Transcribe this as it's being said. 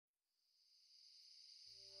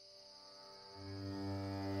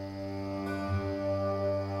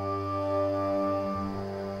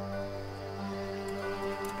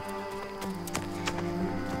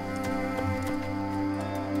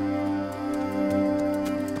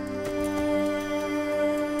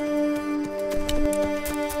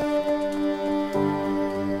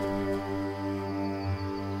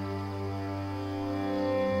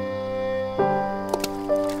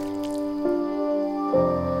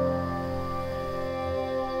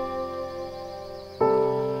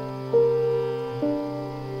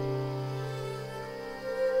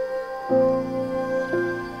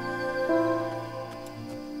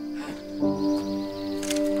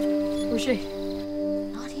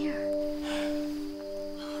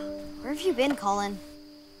have you been, Colin?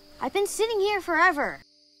 I've been sitting here forever.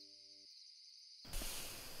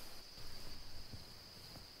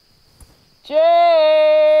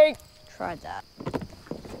 Jake! Tried that.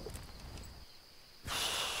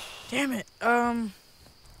 Damn it.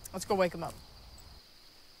 Let's go wake him up.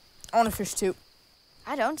 I want to fish too.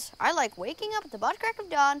 I don't. I like waking up at the butt crack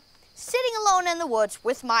of dawn, sitting alone in the woods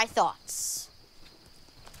with my thoughts.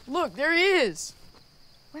 Look, there he is.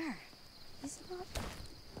 Where? He's not.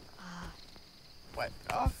 What?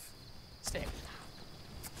 Off? Stay.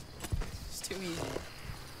 It's too easy.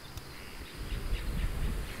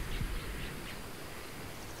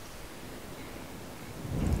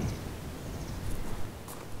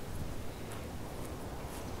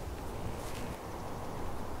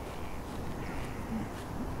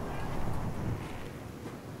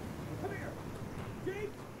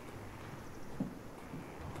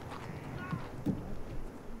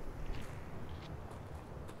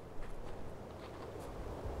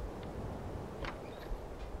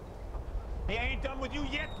 He ain't done with you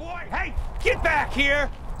yet, boy! Hey, get back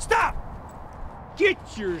here! Stop! Get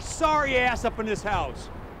your sorry ass up in this house!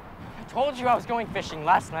 I told you I was going fishing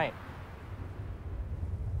last night.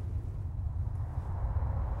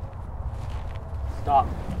 Stop.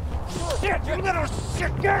 Shit, you little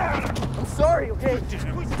shit! Get out! I'm sorry, okay?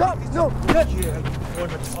 Stop! No!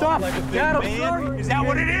 Stop! Dad, I'm sorry! Is that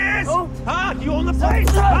what it is? No. Huh? You own the place?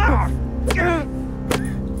 Huh?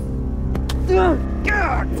 You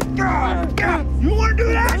want to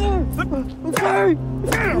do that? I'm sorry!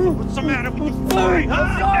 What's the matter with you, boy? Huh?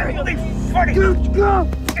 I'm sorry! Nothing funny!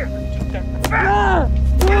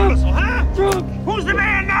 Whistle, huh? Who's the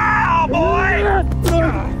man now, boy?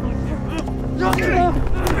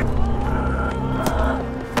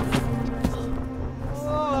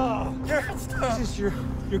 Oh, is this your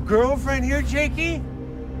girlfriend here, Jakey?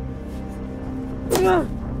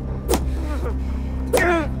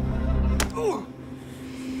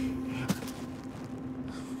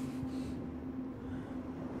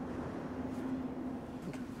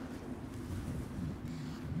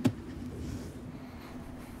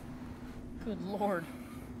 Good Lord.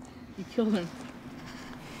 You killed him.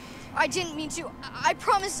 I didn't mean to. I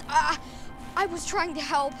promise. I was trying to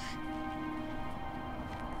help.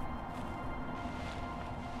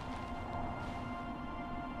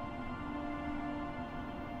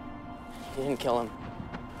 You didn't kill him.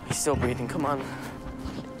 He's still breathing. Come on.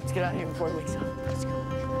 Let's get out of here before he wakes up. Let's go.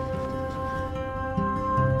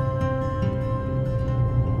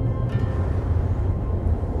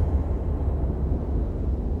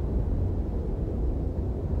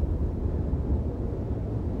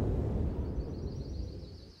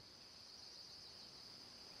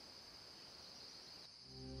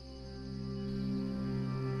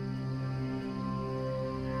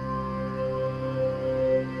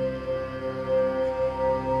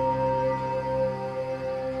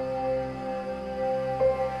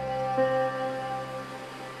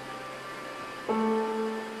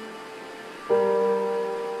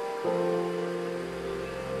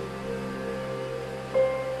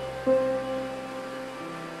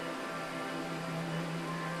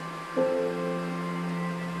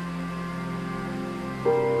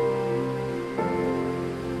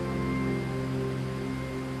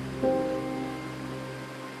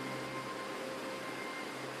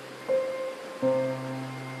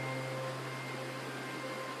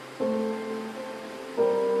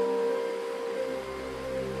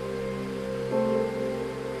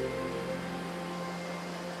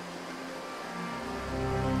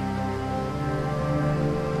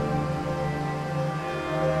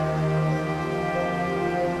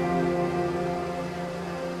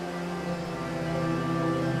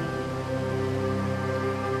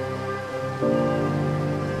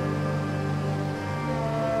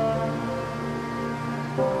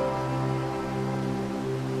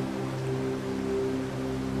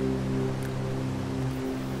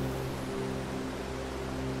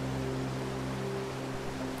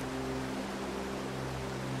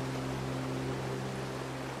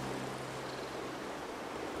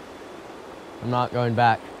 I'm not going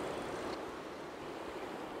back.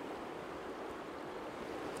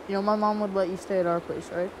 You know, my mom would let you stay at our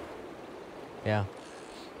place, right? Yeah.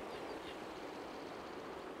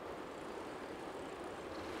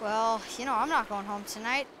 Well, you know, I'm not going home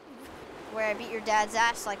tonight. Where I beat your dad's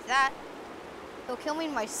ass like that. He'll kill me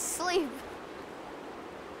in my sleep.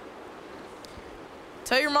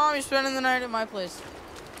 Tell your mom you're spending the night at my place.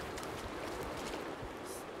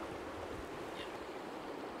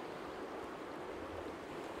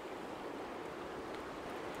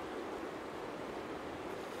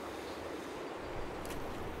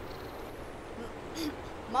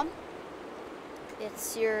 Mom,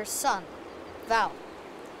 It's your son, Val.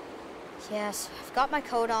 Yes, I've got my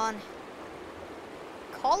coat on.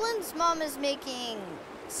 Colin's mom is making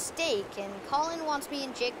steak, and Colin wants me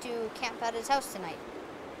and Jake to camp at his house tonight.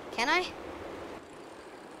 Can I?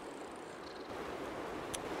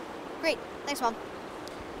 Great. Thanks, Mom.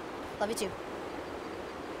 Love you too.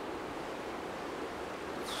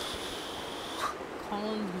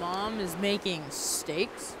 Colin's mom is making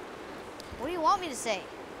steaks? What do you want me to say?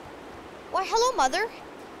 Why, hello, Mother.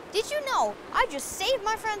 Did you know I just saved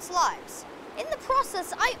my friends' lives? In the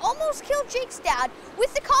process, I almost killed Jake's dad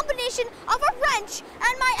with the combination of a wrench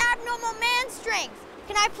and my abnormal man strength.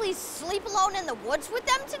 Can I please sleep alone in the woods with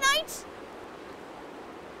them tonight?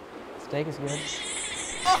 Steak is good.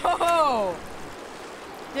 Oh!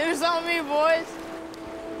 Do something, me, boys.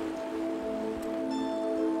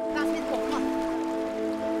 Pass me the coat, come on.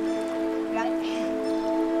 Got it?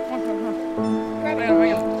 Come on. Grab it.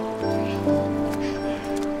 Bring it.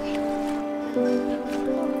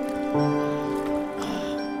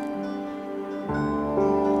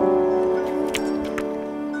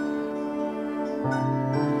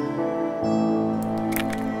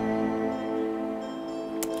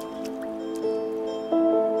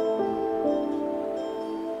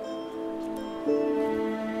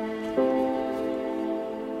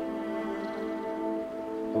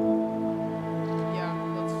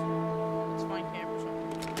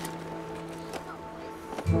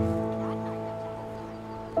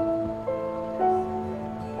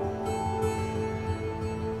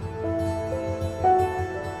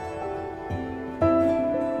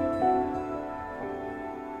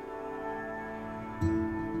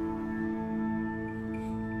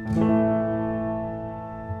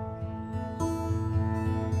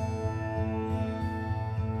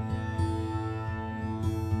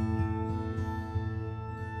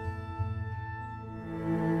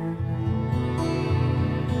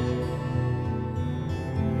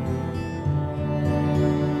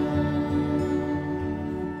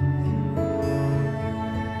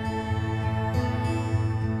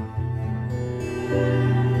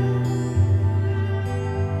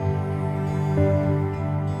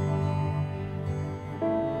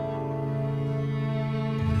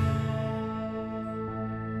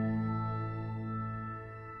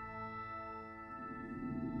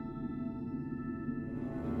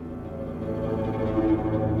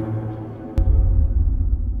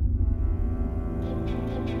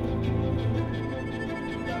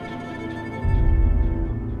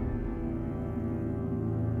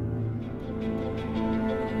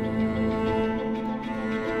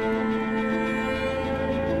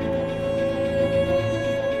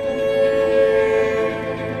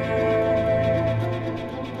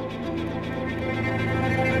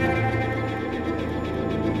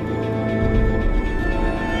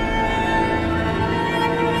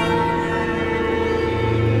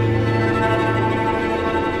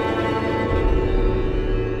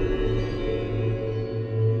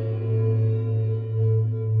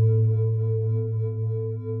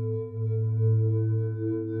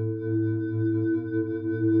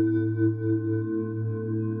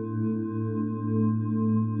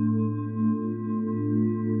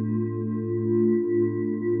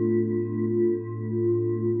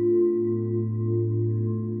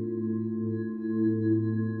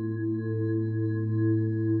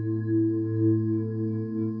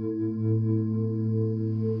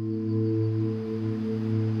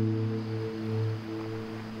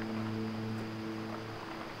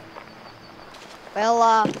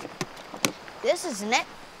 Well, this isn't it.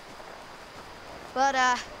 But,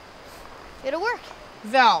 it'll work.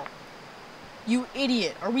 Val, you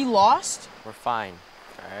idiot. Are we lost? We're fine,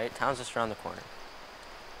 all right? Town's just around the corner.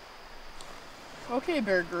 Okay,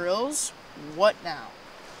 Bear Grylls. What now?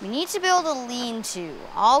 We need to build a lean-to.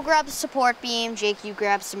 I'll grab the support beam, Jake, you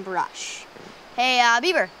grab some brush. Hey,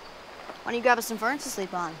 Beaver, why don't you grab us some ferns to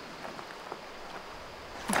sleep on?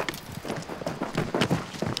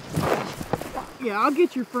 Yeah, I'll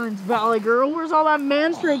get your ferns, Valley Girl. Where's all that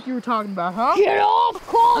man strength you were talking about, huh? Get off,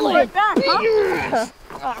 Colin! I'm right back,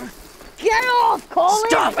 huh? Get off, Colin!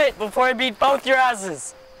 Stop it before I beat both your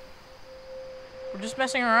asses! We're just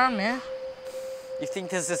messing around, man. You think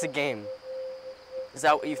this is a game? Is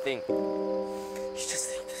that what you think? You just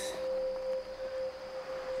think this.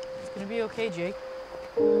 It's gonna be okay, Jake.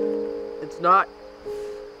 It's not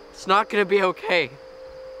gonna be okay.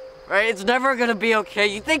 Right? It's never gonna be okay.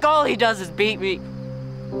 You think all he does is beat me.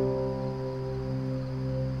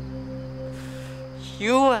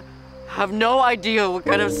 You have no idea what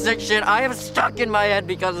kind of sick shit I have stuck in my head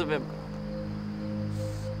because of him.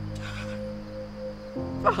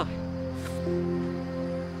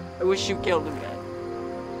 I wish you killed him, man.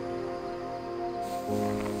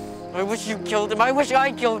 I wish you killed him. I wish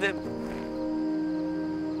I killed him.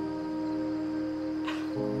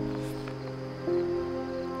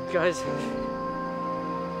 Guys,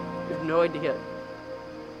 you have no idea.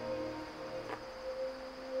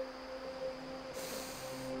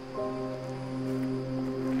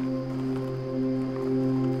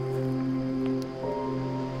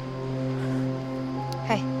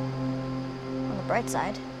 Hey, on the bright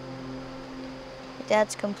side, your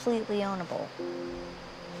dad's completely ownable.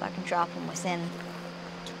 If I can drop him within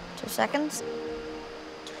 2 seconds,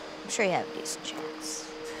 I'm sure you have a decent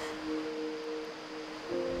chance.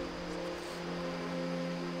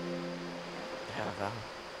 Yeah, Val.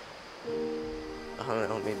 I don't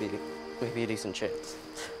know, maybe a decent chance.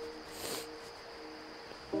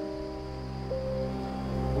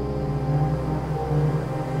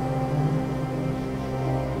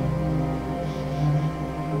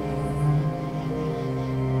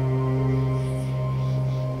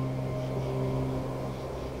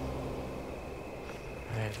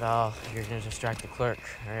 Val, you're gonna distract the clerk,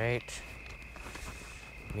 all right?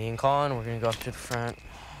 Me and Colin, we're gonna go up to the front,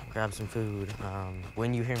 grab some food.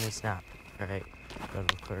 When you hear me snap, all right? Go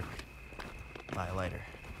to the clerk, buy a lighter.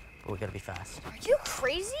 But we gotta be fast. Are you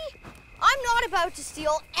crazy? I'm not about to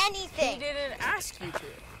steal anything. He didn't ask you to.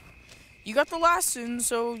 You got the last one,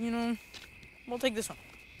 so, you know, we'll take this one.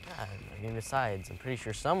 Yeah, I mean, besides, I'm pretty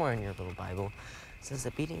sure somewhere in your little Bible says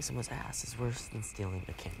that beating someone's ass is worse than stealing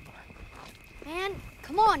a candy bar. Man,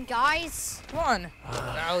 come on, guys. Come on,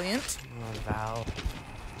 Valiant. Come on, Val.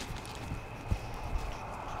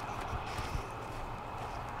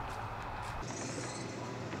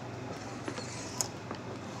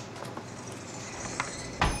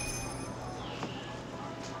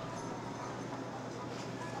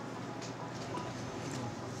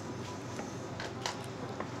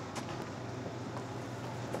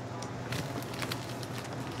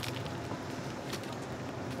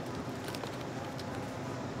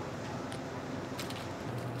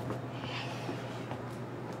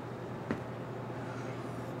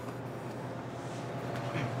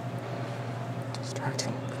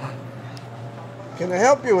 Can I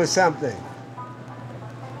help you with something?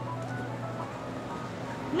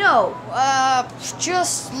 No,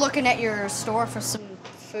 just looking at your store for some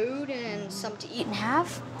food and something to eat and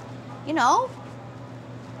have. You know?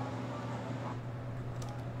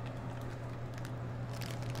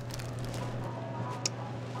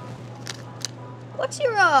 What's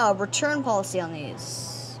your return policy on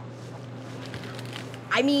these?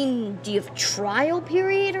 I mean, do you have a trial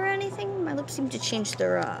period or anything? My lips seem to change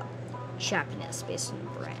their chappiness based on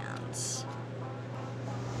brands.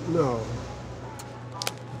 No.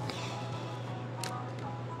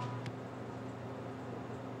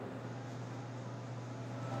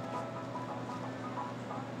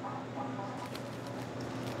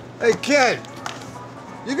 Hey, kid!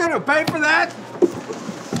 You gonna pay for that?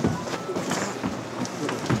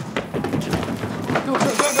 Go, go,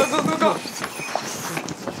 go, go, go, go, go!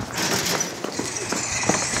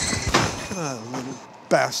 Oh, little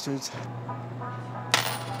bastards.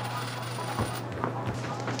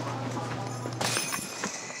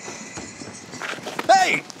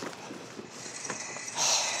 Hey!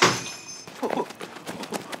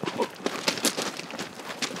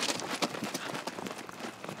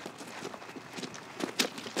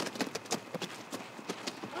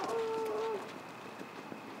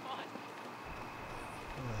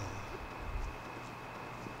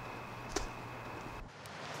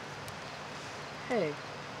 Hey,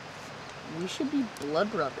 we should be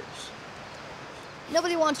blood brothers.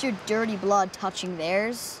 Nobody wants your dirty blood touching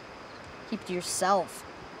theirs. Keep it to yourself,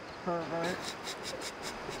 pervert.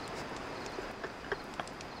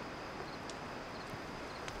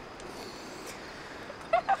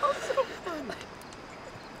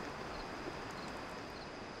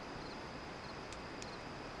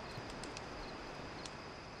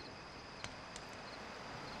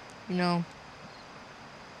 You know,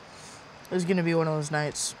 it was gonna be one of those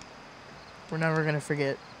nights we're never gonna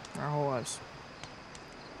forget our whole lives.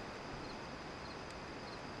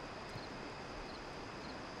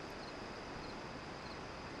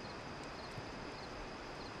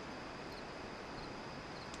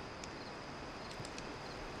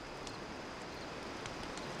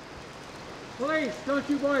 Police, don't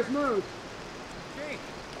you boys move. Jake,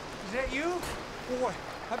 is that you? Boy,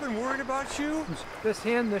 I've been worried about you. This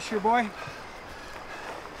him, this your boy?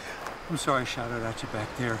 I'm sorry I shouted at you back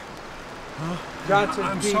there. Johnson.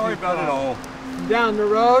 I'm sorry about it all. Down the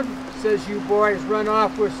road, says you boys run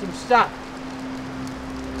off with some stuff.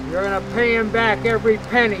 You're gonna pay him back every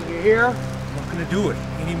penny, you hear? I'm not gonna do it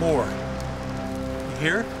anymore. You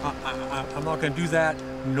hear? I'm not gonna do that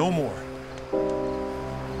no more.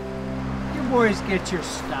 You boys get your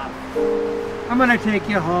stuff. I'm gonna take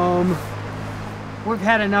you home. We've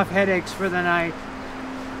had enough headaches for the night.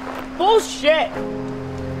 Bullshit!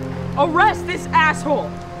 Arrest this asshole!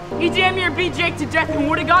 He damn near beat Jake to death and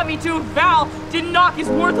would've got me too if Val didn't knock his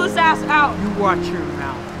worthless ass out. You watch your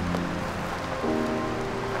mouth.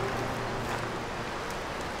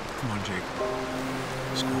 Come on, Jake.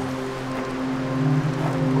 Let's go.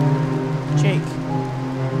 Jake.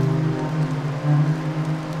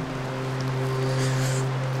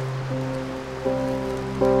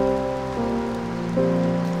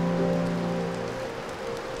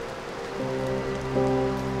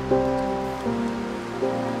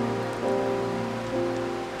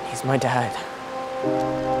 He's my dad.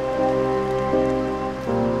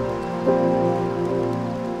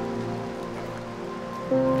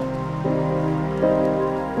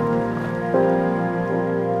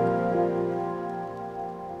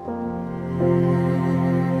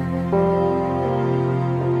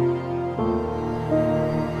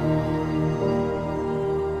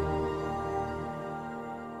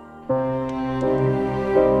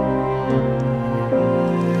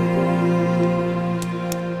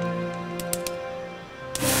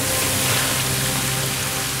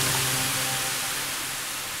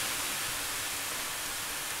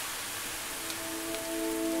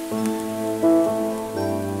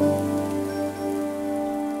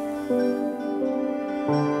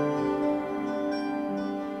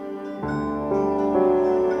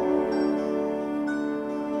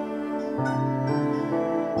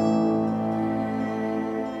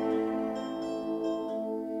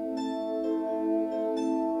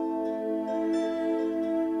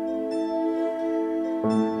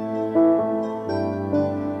 you.